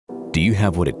Do you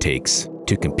have what it takes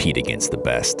to compete against the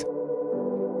best?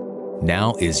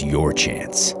 Now is your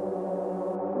chance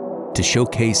to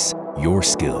showcase your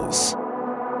skills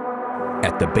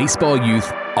at the Baseball Youth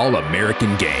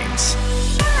All-American Games.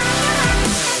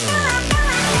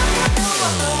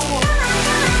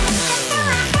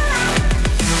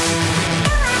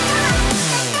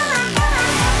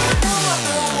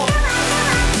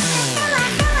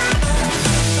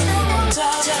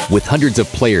 With hundreds of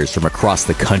players from across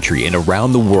the country and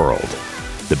around the world,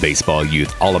 the Baseball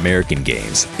Youth All-American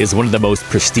Games is one of the most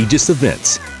prestigious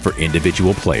events for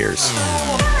individual players.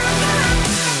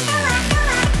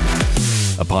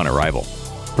 Upon arrival,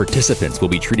 participants will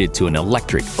be treated to an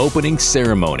electric opening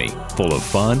ceremony full of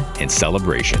fun and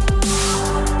celebration.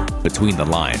 Between the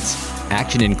lines,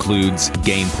 action includes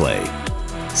gameplay,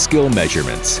 skill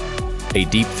measurements, a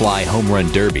deep fly home run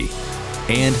derby,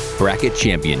 and bracket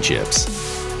championships.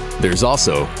 There's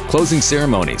also closing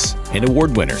ceremonies and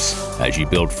award winners as you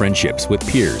build friendships with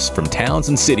peers from towns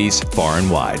and cities far and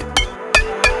wide.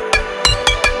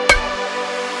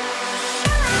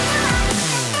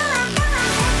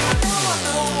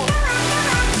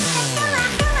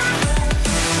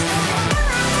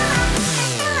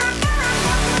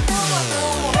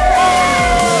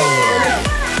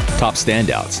 Top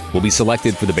standouts will be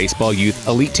selected for the Baseball Youth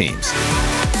Elite teams.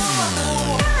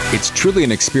 It's truly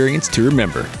an experience to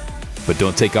remember, but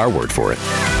don't take our word for it.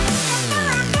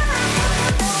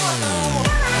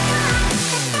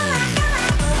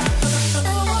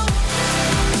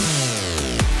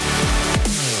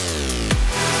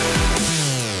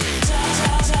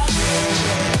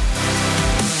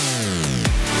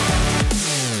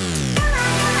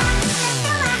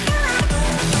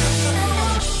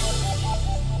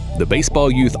 The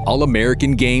Baseball Youth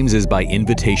All-American Games is by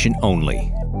invitation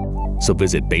only. So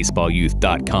visit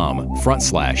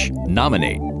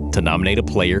baseballyouth.com/nominate to nominate a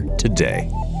player today.